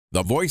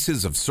The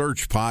Voices of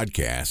Search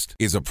podcast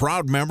is a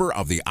proud member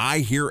of the I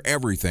Hear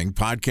Everything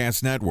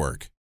podcast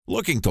network.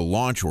 Looking to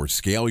launch or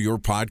scale your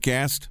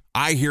podcast?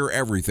 I Hear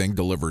Everything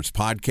delivers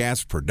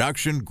podcast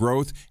production,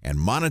 growth, and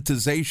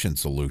monetization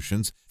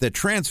solutions that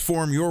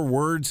transform your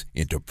words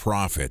into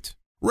profit.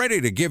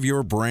 Ready to give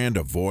your brand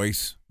a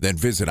voice? Then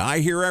visit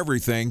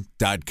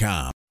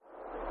iheareverything.com.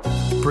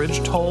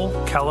 Bridge toll,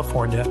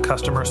 California,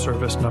 customer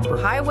service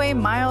number. Highway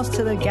miles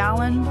to the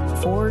gallon,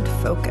 Ford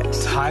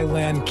Focus.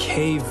 Thailand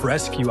cave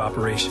rescue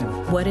operation.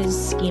 What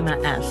is Schema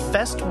F?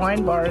 Best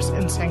wine bars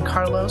in San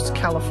Carlos,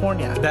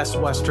 California. Best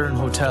Western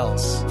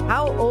hotels.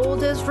 How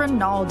old is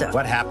Ronaldo?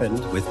 What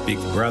happened with Big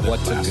Brother?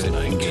 What's a good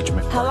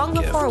engagement? How long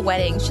before a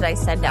wedding should I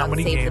send out How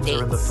many save games the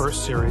are in the dates?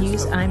 first series?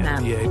 Use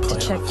IMAP to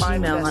check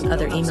Gmail on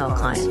other email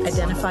clients.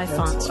 Identify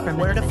fonts from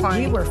Where to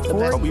find We were the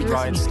 4 best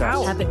years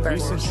out. Have it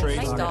burned.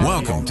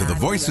 Welcome to the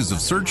Voices of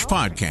Search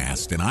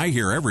podcast and I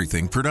Hear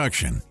Everything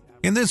production.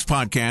 In this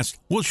podcast,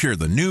 we'll share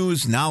the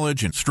news,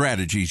 knowledge, and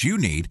strategies you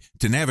need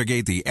to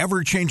navigate the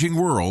ever-changing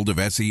world of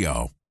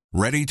SEO.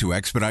 Ready to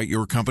expedite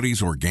your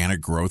company's organic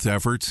growth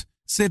efforts?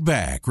 Sit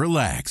back,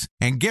 relax,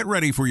 and get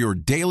ready for your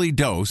daily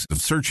dose of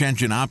search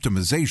engine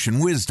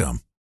optimization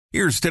wisdom.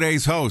 Here's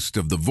today's host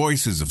of the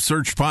Voices of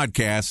Search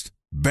podcast,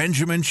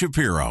 Benjamin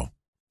Shapiro.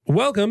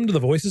 Welcome to the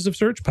Voices of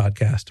Search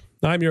podcast.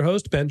 I'm your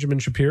host, Benjamin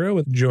Shapiro,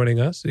 and joining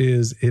us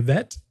is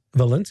Yvette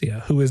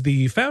Valencia, who is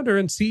the founder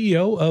and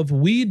CEO of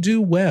We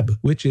Do Web,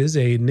 which is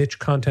a niche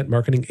content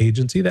marketing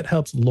agency that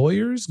helps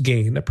lawyers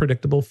gain a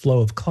predictable flow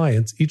of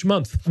clients each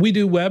month. We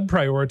Do Web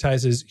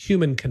prioritizes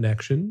human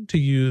connection to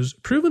use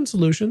proven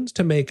solutions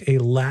to make a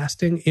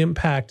lasting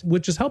impact,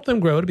 which has helped them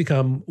grow to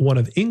become one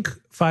of Inc.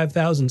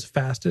 5000's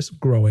fastest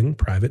growing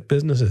private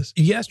businesses.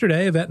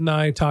 Yesterday, Yvette and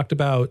I talked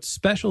about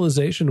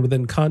specialization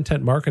within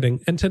content marketing,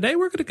 and today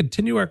we're going to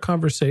continue our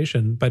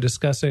conversation by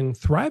discussing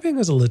thriving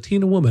as a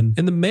Latina woman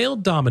in the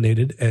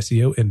male-dominated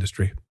SEO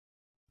industry.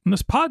 And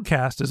this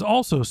podcast is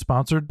also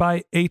sponsored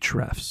by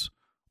Ahrefs.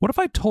 What if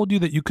I told you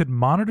that you could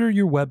monitor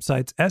your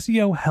website's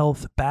SEO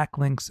health,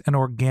 backlinks, and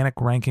organic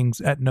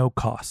rankings at no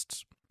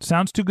costs?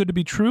 Sounds too good to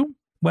be true?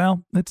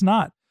 Well, it's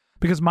not.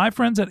 Because my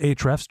friends at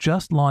Ahrefs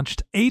just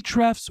launched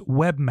Ahrefs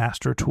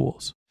Webmaster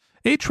Tools.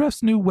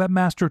 Ahrefs' new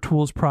Webmaster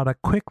Tools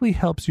product quickly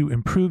helps you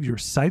improve your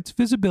site's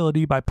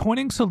visibility by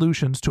pointing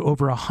solutions to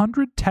over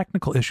 100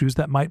 technical issues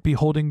that might be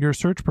holding your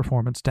search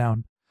performance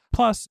down.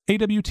 Plus,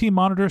 AWT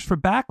monitors for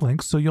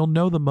backlinks so you'll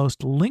know the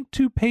most linked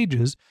to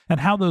pages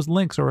and how those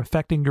links are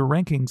affecting your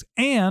rankings.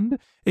 And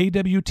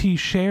AWT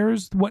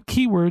shares what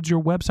keywords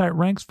your website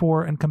ranks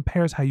for and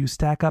compares how you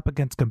stack up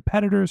against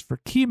competitors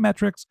for key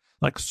metrics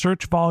like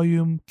search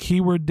volume,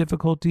 keyword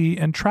difficulty,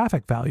 and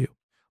traffic value.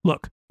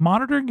 Look,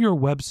 monitoring your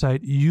website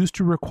used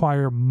to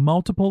require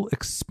multiple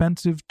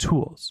expensive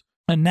tools.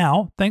 And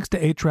now, thanks to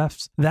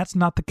Ahrefs, that's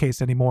not the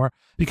case anymore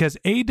because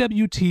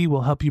AWT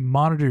will help you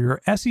monitor your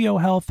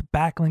SEO health,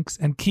 backlinks,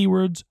 and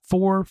keywords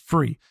for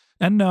free.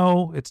 And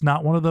no, it's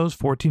not one of those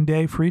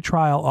 14-day free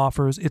trial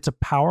offers. It's a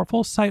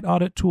powerful site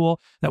audit tool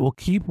that will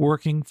keep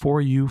working for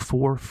you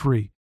for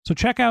free. So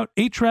check out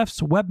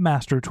Ahrefs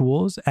Webmaster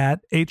Tools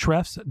at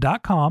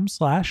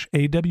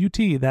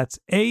ahrefs.com/AWT. That's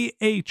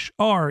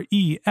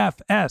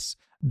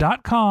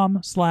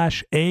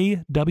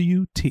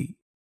ahrefs.com/AWT.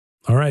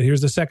 All right, here's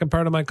the second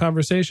part of my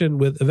conversation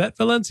with Yvette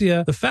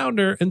Valencia, the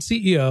founder and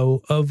CEO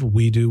of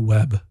We Do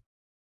Web.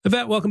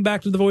 Yvette, welcome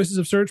back to the Voices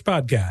of Search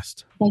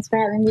podcast. Thanks for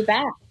having me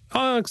back.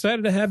 Oh, I'm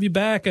excited to have you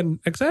back and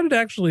excited to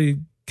actually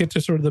get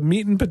to sort of the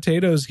meat and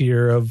potatoes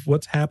here of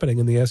what's happening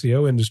in the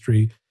SEO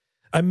industry.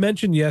 I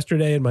mentioned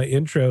yesterday in my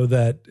intro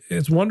that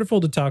it's wonderful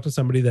to talk to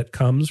somebody that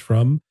comes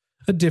from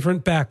a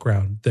different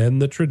background than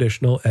the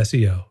traditional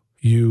SEO.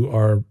 You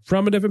are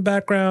from a different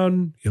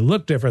background. You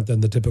look different than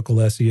the typical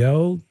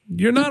SEO.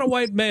 You're not a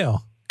white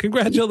male.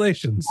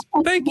 Congratulations.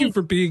 Thank you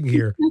for being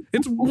here.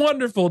 It's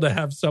wonderful to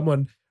have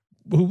someone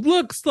who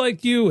looks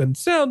like you and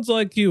sounds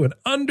like you and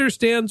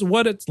understands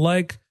what it's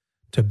like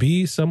to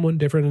be someone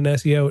different in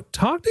SEO.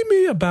 Talk to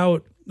me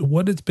about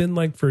what it's been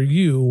like for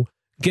you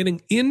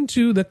getting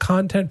into the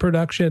content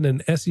production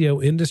and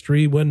SEO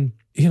industry when,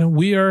 you know,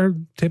 we are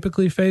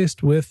typically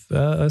faced with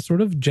a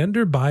sort of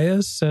gender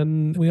bias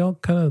and we all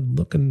kind of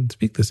look and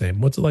speak the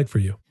same. What's it like for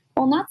you?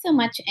 Well, not so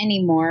much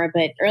anymore,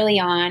 but early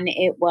on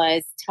it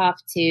was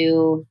tough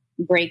to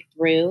break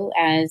through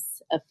as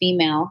a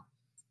female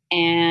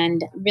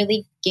and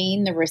really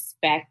gain the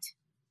respect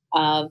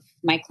of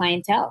my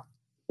clientele,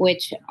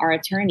 which are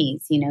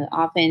attorneys. You know,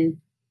 often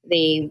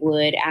they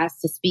would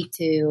ask to speak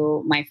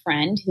to my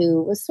friend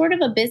who was sort of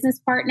a business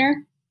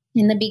partner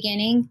in the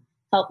beginning,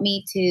 helped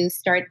me to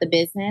start the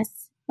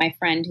business. My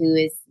friend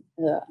who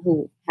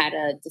had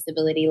a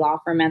disability law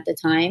firm at the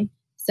time.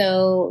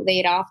 So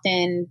they'd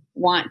often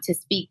want to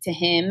speak to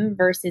him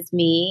versus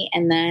me.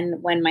 And then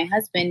when my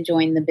husband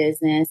joined the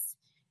business,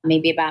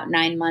 maybe about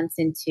 9 months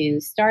into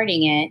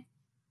starting it,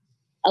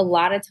 a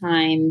lot of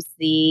times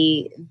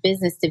the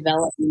business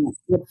development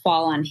would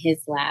fall on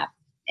his lap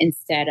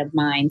instead of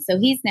mine. So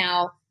he's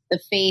now the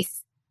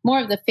face, more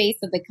of the face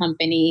of the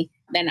company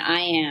than I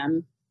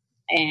am.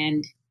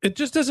 And It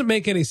just doesn't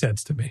make any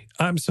sense to me.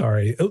 I'm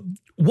sorry.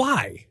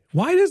 Why?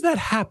 Why does that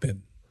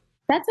happen?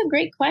 That's a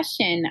great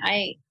question.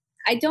 I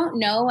don't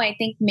know. I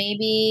think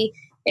maybe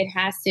it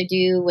has to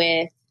do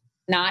with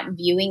not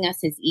viewing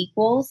us as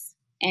equals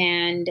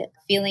and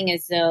feeling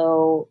as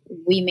though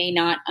we may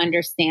not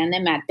understand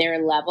them at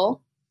their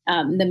level,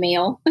 the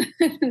male,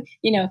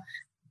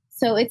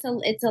 So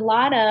it's a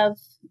lot of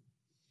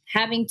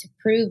having to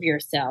prove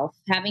yourself,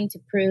 having to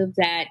prove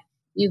that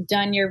you've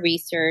done your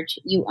research,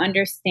 you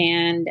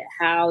understand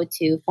how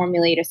to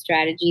formulate a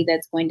strategy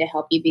that's going to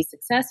help you be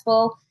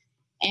successful,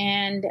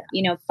 and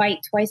fight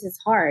twice as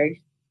hard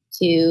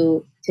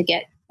to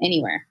get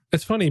anywhere.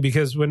 It's funny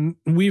because when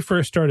we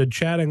first started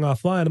chatting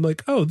offline, I'm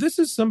like, oh, this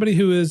is somebody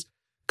who is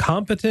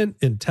competent,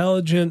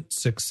 intelligent,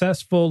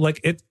 successful.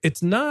 Like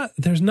it's not,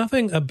 there's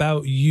nothing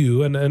about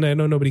you. And I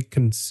know nobody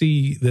can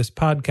see this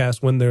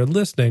podcast when they're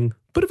listening,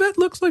 but Yvette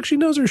looks like she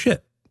knows her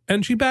shit.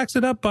 And she backs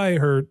it up by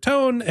her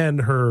tone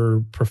and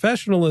her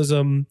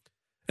professionalism.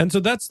 And so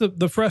that's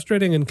the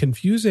frustrating and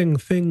confusing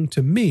thing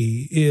to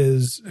me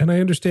is, and I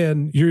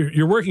understand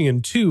you're working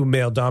in two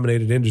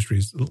male-dominated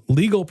industries,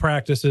 legal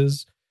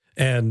practices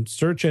and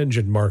search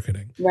engine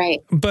marketing. Right.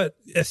 But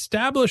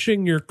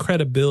establishing your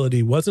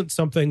credibility wasn't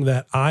something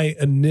that I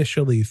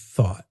initially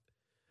thought.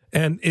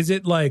 And is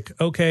it like,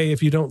 okay,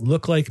 if you don't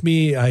look like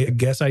me, I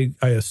guess I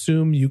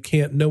assume you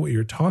can't know what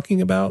you're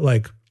talking about?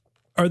 Like,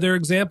 are there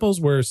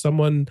examples where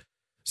someone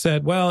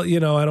said, well, I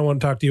don't want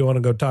to talk to you. I want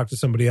to go talk to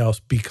somebody else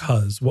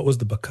because? What was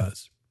the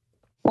because?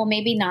 Well,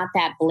 maybe not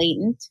that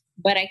blatant,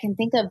 but I can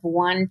think of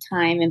one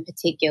time in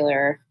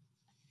particular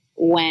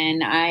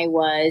when I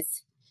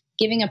was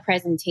giving a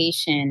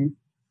presentation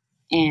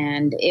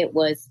and it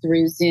was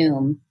through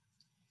Zoom.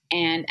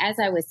 And as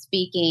I was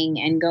speaking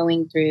and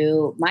going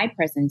through my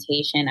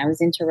presentation, I was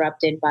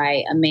interrupted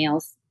by a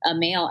male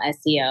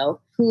SEO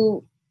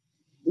who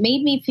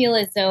made me feel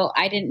as though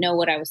I didn't know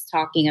what I was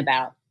talking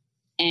about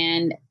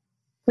and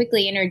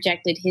quickly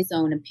interjected his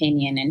own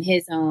opinion and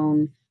his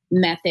own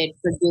method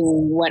for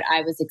doing what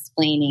I was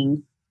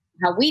explaining,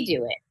 how we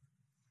do it.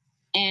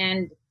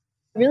 And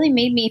it really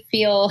made me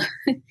feel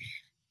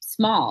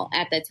small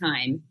at the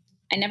time.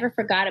 I never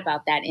forgot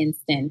about that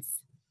instance.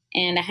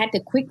 And I had to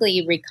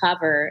quickly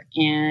recover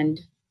and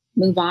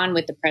move on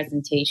with the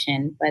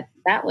presentation. But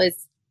that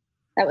was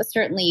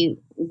certainly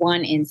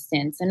one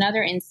instance.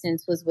 Another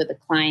instance was with a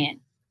client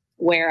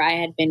where I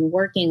had been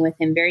working with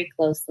him very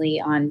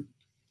closely on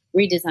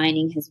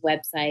redesigning his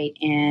website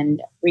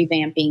and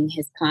revamping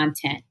his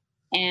content.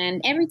 And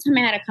every time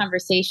I had a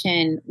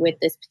conversation with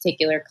this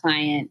particular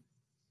client,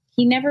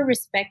 he never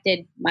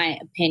respected my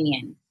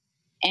opinion.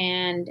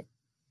 And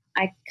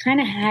I kind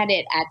of had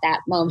it at that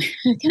moment.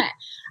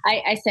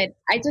 I said,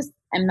 I just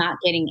am not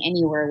getting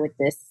anywhere with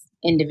this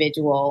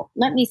individual.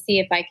 Let me see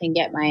if I can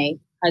get my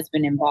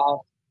husband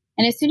involved.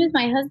 And as soon as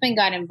my husband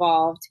got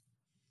involved,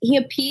 he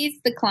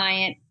appeased the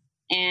client.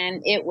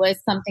 And it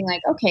was something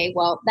like, okay,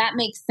 well, that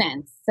makes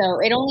sense. So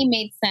it only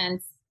made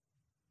sense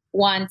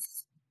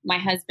once my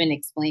husband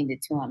explained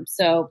it to him.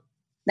 So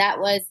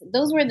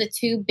those were the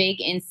two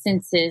big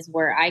instances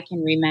where I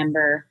can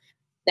remember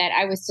that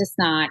I was just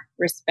not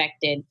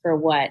respected for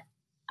what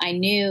I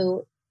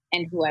knew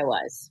and who I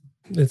was.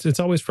 It's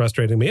always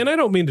frustrating me. And I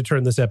don't mean to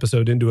turn this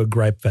episode into a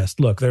gripe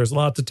fest. Look, there's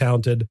lots of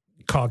talented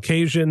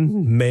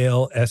Caucasian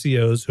male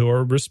SEOs who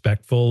are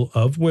respectful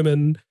of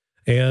women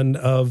and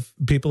of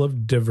people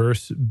of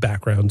diverse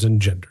backgrounds and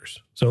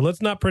genders. So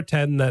let's not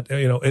pretend that,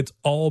 it's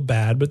all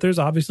bad, but there's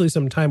obviously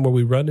some time where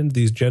we run into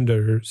these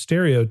gender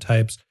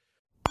stereotypes.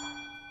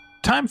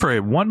 Time for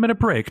a 1-minute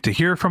break to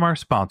hear from our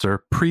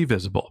sponsor,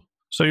 Previsible.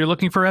 So you're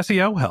looking for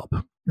SEO help,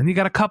 and you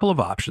got a couple of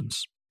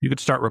options. You could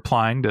start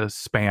replying to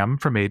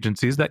spam from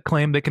agencies that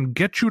claim they can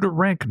get you to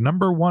rank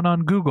 #1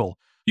 on Google.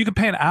 You can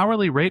pay an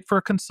hourly rate for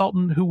a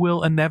consultant who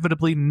will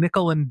inevitably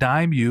nickel and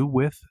dime you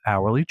with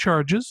hourly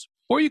charges.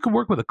 Or you can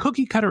work with a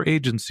cookie-cutter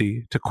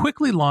agency to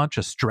quickly launch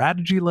a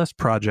strategy-less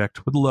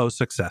project with low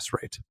success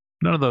rate.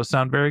 None of those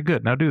sound very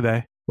good, now do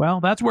they?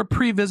 Well, that's where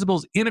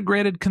Previsible's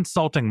integrated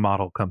consulting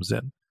model comes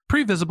in.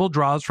 Previsible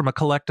draws from a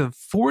collective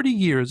 40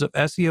 years of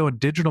SEO and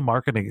digital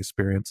marketing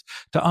experience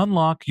to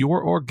unlock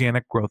your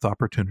organic growth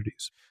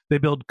opportunities. They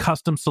build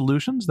custom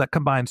solutions that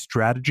combine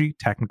strategy,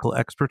 technical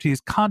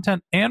expertise,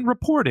 content, and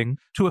reporting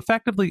to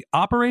effectively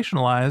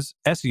operationalize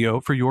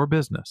SEO for your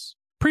business.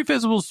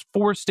 Previsible's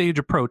 4-stage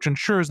approach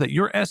ensures that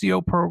your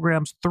SEO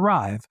programs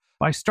thrive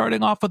by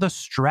starting off with a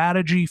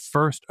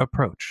strategy-first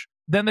approach.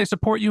 Then they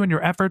support you in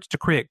your efforts to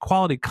create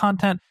quality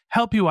content,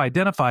 help you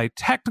identify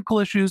technical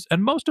issues,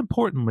 and most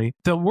importantly,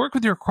 they'll work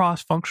with your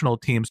cross-functional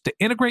teams to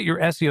integrate your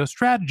SEO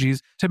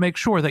strategies to make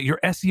sure that your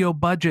SEO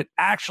budget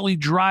actually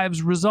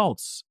drives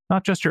results,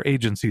 not just your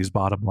agency's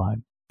bottom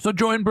line. So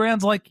join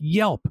brands like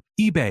Yelp,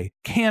 eBay,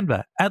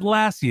 Canva,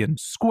 Atlassian,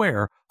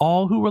 Square,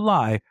 all who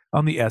rely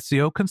on the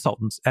SEO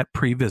consultants at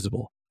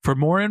Previsible. For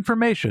more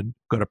information,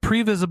 go to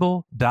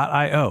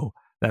previsible.io.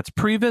 That's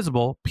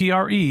Previsible,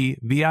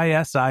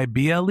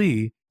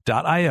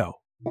 Previsible.io.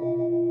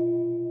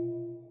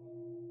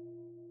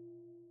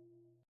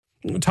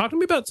 Talk to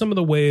me about some of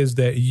the ways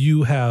that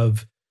you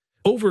have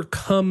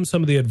overcome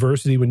some of the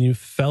adversity when you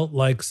felt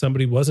like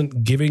somebody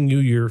wasn't giving you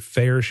your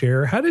fair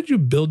share? How did you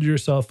build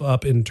yourself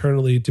up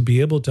internally to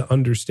be able to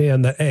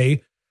understand that,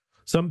 A,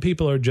 some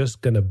people are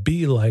just going to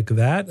be like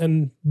that,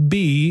 and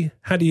B,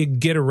 how do you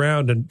get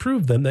around and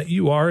prove them that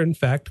you are, in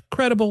fact,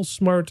 credible,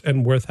 smart,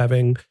 and worth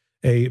having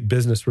a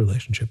business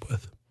relationship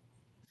with?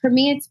 For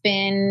me, it's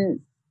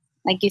been,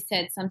 like you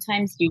said,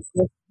 sometimes you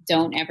just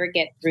don't ever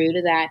get through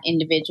to that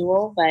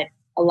individual, but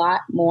a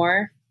lot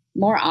more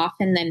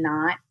often than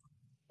not,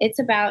 it's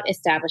about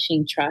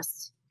establishing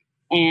trust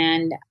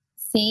and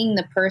seeing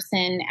the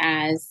person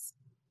as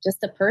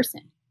just a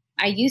person.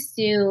 I used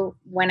to,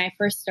 when I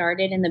first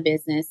started in the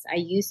business, I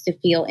used to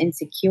feel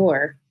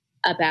insecure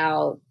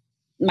about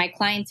my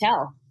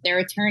clientele, their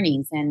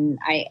attorneys, and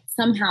I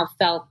somehow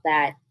felt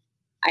that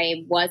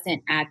I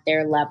wasn't at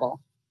their level,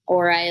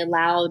 or I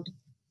allowed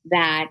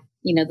that,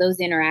 those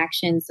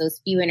interactions,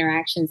 those few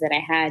interactions that I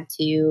had,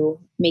 to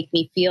make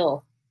me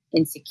feel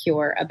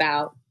insecure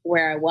about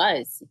where I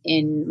was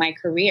in my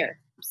career.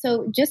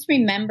 So just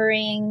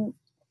remembering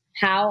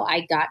how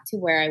I got to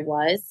where I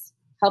was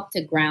helped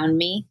to ground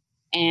me,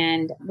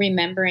 and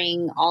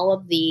remembering all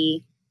of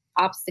the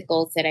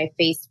obstacles that I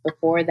faced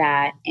before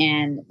that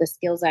and the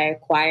skills I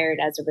acquired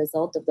as a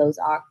result of those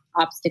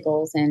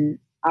obstacles and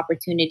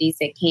opportunities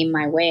that came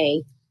my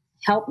way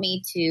helped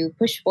me to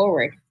push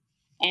forward.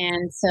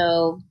 And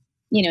so,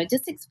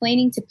 just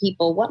explaining to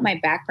people what my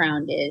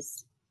background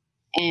is.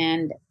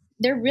 And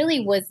there really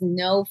was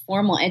no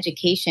formal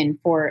education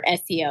for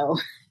SEO.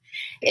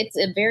 It's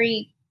a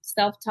very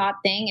self-taught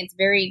thing. It's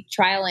very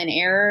trial and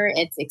error.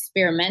 It's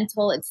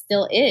experimental. It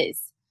still is.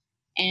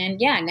 And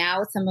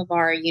now some of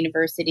our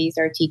universities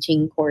are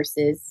teaching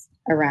courses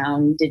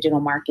around digital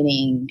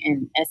marketing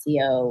and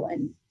SEO,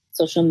 and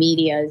social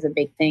media is a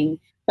big thing.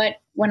 But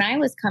when I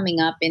was coming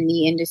up in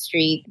the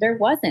industry, there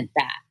wasn't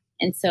that.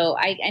 And so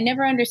I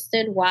never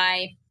understood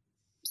why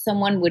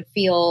someone would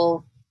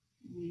feel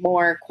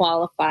more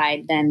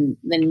qualified than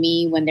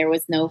me when there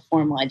was no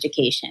formal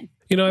education.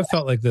 I've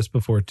felt like this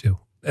before too.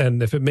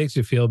 And if it makes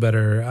you feel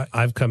better,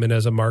 I've come in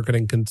as a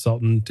marketing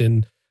consultant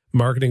in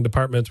marketing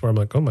departments where I'm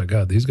like, oh my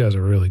God, these guys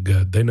are really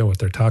good. They know what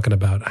they're talking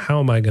about.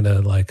 How am I going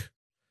to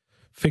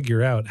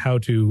figure out how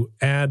to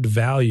add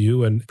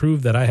value and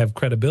prove that I have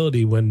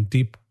credibility when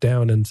deep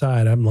down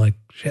inside, I'm like,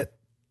 shit,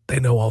 they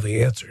know all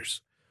the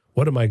answers.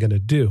 What am I going to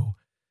do?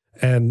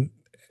 And,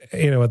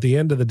 at the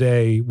end of the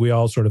day, we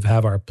all sort of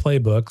have our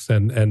playbooks,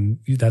 and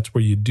that's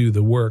where you do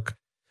the work.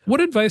 What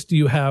advice do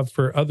you have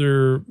for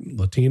other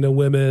Latina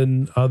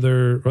women,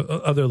 other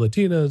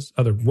Latinas,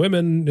 other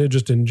women,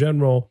 just in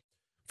general,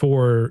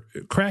 for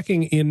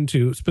cracking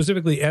into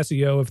specifically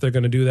SEO if they're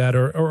going to do that,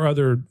 or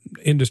other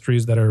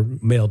industries that are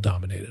male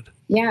dominated?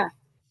 Yeah,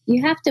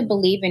 you have to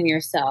believe in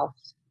yourself,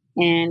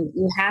 and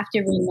you have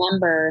to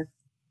remember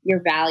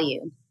your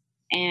value.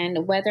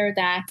 And whether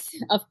that's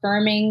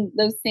affirming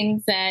those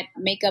things that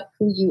make up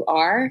who you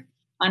are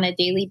on a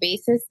daily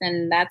basis,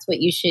 then that's what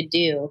you should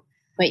do.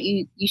 But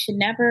you should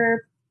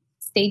never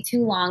stay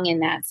too long in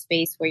that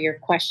space where you're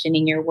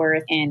questioning your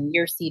worth and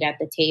your seat at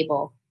the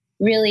table.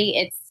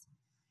 Really,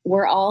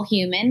 we're all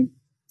human.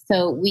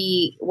 So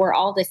we're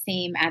all the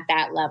same at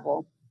that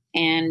level.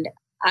 And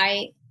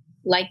I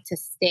like to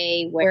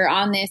stay where we're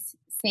on this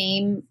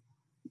same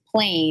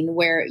plane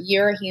where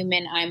you're a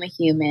human, I'm a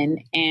human,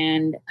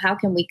 and how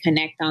can we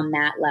connect on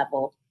that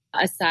level?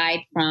 Aside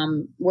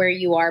from where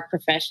you are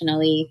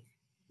professionally,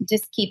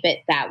 just keep it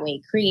that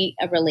way. Create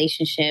a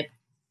relationship,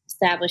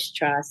 establish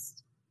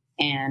trust,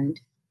 and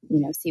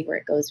see where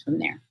it goes from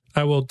there.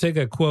 I will take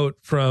a quote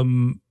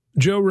from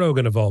Joe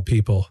Rogan, of all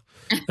people.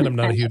 And I'm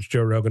not a huge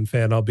Joe Rogan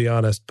fan, I'll be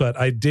honest. But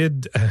I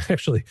did,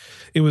 actually,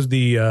 it was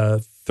the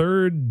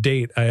third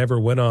date I ever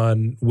went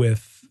on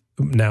with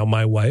now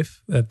my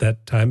wife. At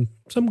that time,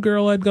 some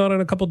girl I'd gone on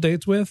a couple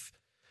dates with.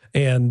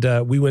 And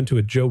we went to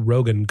a Joe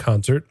Rogan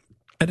concert.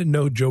 I didn't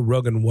know who Joe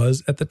Rogan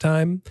was at the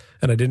time.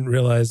 And I didn't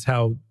realize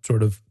how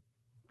sort of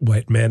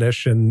white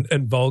mannish and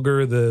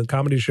vulgar the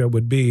comedy show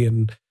would be.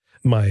 And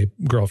my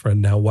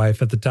girlfriend, now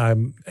wife at the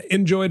time,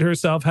 enjoyed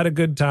herself, had a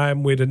good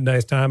time. We had a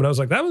nice time. And I was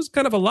like, that was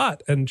kind of a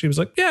lot. And she was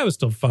like, yeah, it was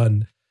still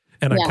fun.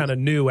 And I kind of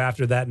knew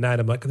after that night,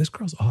 I'm like, this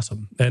girl's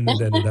awesome. And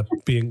it ended up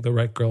being the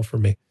right girl for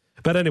me.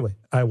 But anyway,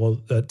 I will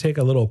take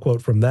a little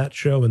quote from that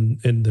show in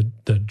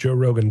the Joe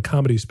Rogan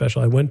comedy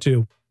special I went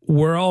to.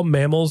 We're all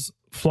mammals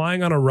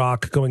flying on a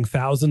rock, going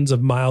thousands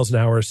of miles an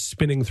hour,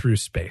 spinning through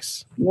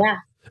space. Yeah.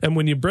 And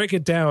when you break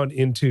it down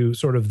into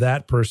sort of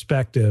that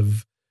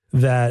perspective,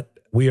 that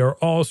we are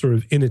all sort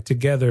of in it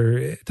together.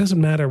 It doesn't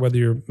matter whether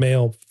you're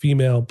male,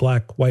 female,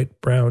 black, white,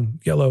 brown,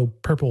 yellow,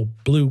 purple,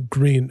 blue,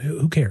 green.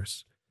 Who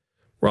cares?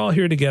 We're all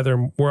here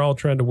together. We're all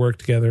trying to work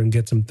together and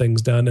get some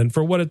things done. And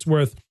for what it's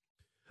worth,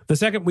 the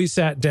second we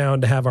sat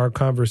down to have our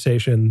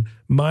conversation,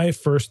 my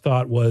first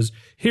thought was,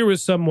 here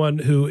is someone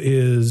who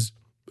is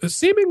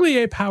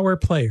seemingly a power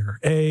player,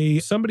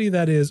 somebody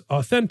that is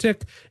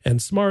authentic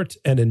and smart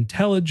and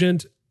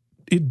intelligent.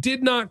 It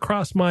did not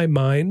cross my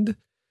mind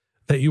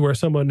that you are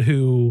someone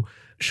who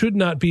should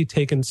not be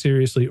taken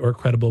seriously or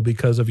credible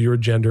because of your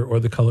gender or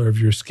the color of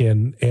your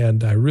skin.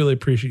 And I really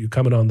appreciate you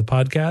coming on the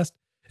podcast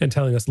and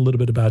telling us a little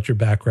bit about your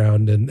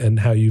background and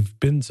how you've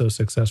been so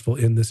successful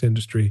in this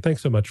industry.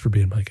 Thanks so much for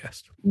being my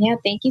guest. Yeah,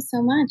 thank you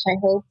so much. I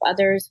hope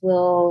others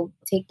will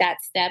take that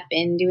step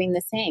in doing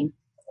the same.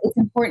 It's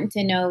important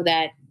to know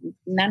that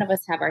none of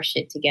us have our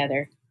shit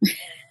together.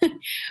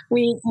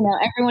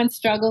 Everyone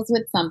struggles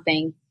with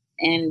something,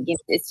 and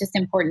it's just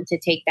important to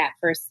take that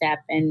first step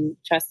and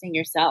trusting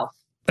yourself.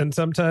 And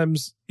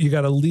sometimes you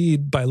got to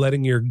lead by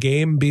letting your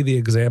game be the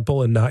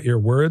example and not your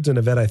words. And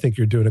Yvette, I think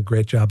you're doing a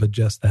great job at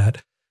just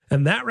that.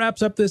 And that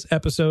wraps up this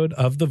episode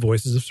of the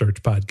Voices of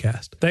Search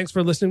podcast. Thanks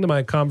for listening to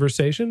my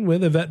conversation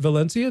with Yvette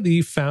Valencia,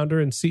 the founder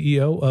and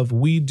CEO of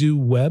We Do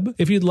Web.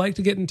 If you'd like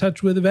to get in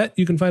touch with Yvette,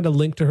 you can find a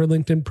link to her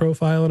LinkedIn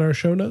profile in our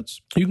show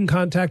notes. You can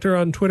contact her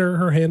on Twitter.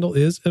 Her handle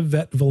is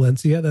Yvette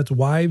Valencia. That's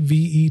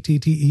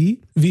YVETTE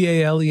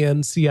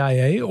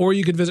VALENCIA. Or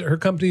you could visit her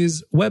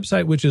company's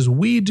website, which is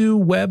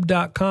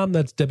WeDoWeb.com.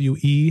 That's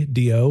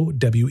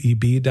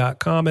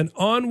WEDOWEB.com. And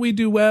on We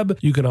Do Web,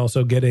 you can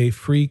also get a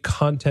free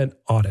content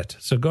audit.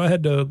 So go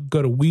ahead to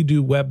go to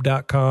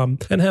WeDoWeb.com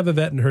and have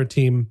Yvette and her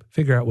team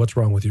figure out what's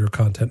wrong with your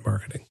content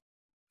marketing.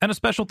 And a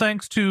special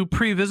thanks to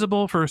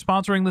Previsible for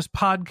sponsoring this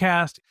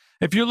podcast.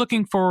 If you're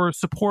looking for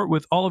support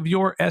with all of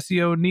your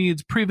SEO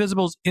needs,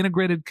 Previsible's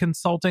integrated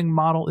consulting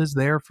model is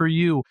there for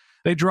you.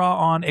 They draw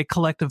on a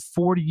collective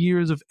 40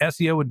 years of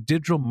SEO and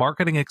digital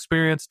marketing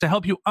experience to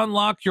help you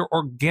unlock your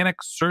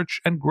organic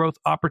search and growth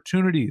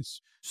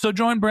opportunities. So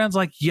join brands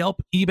like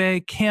Yelp,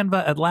 eBay,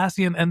 Canva,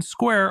 Atlassian, and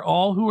Square,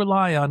 all who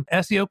rely on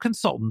SEO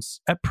consultants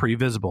at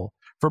Previsible.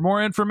 For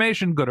more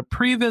information, go to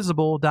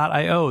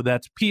previsible.io.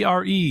 That's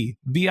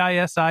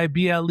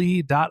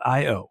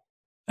previsible.io.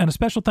 And a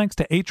special thanks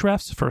to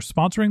Ahrefs for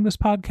sponsoring this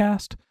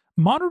podcast.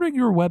 Monitoring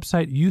your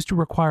website used to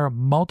require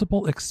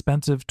multiple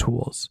expensive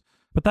tools,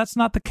 but that's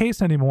not the case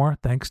anymore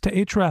thanks to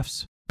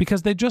Ahrefs,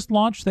 because they just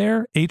launched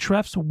their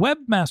Ahrefs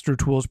Webmaster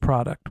Tools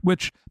product,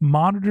 which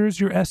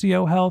monitors your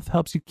SEO health,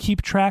 helps you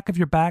keep track of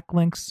your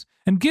backlinks,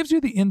 and gives you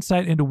the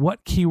insight into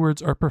what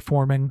keywords are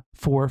performing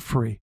for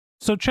free.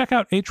 So check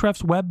out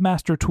Ahrefs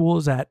Webmaster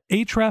Tools at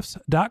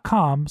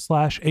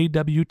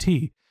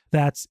ahrefs.com/AWT.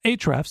 That's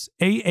Ahrefs,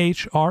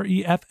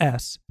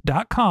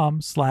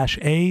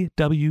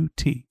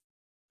 AHREFS.com/AWT.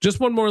 Just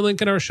one more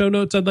link in our show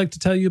notes I'd like to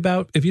tell you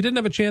about. If you didn't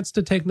have a chance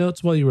to take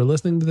notes while you were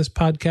listening to this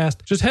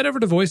podcast, just head over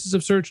to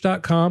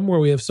voicesofsearch.com, where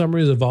we have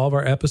summaries of all of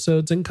our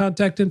episodes and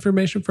contact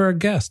information for our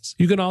guests.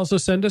 You can also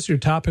send us your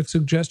topic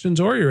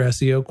suggestions or your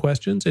SEO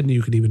questions, and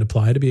you can even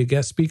apply to be a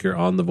guest speaker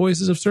on the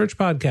Voices of Search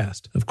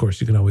podcast. Of course,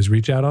 you can always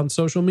reach out on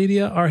social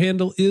media. Our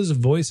handle is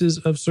Voices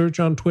of Search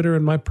on Twitter,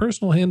 and my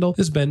personal handle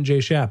is Ben J.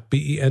 Shap,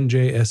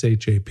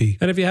 BenJShap.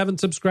 And if you haven't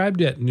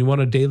subscribed yet and you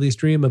want a daily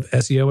stream of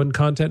SEO and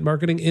content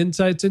marketing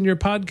insights in your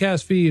podcast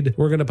feed,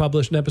 we're going to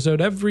publish an episode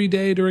every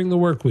day during the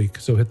work week.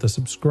 So hit the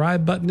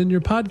subscribe button in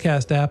your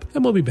podcast app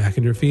and we'll be back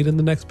in your feed in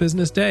the next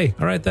business day.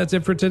 All right, that's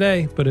it for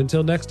today. But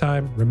until next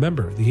time,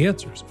 remember, the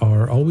answers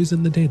are always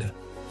in the data.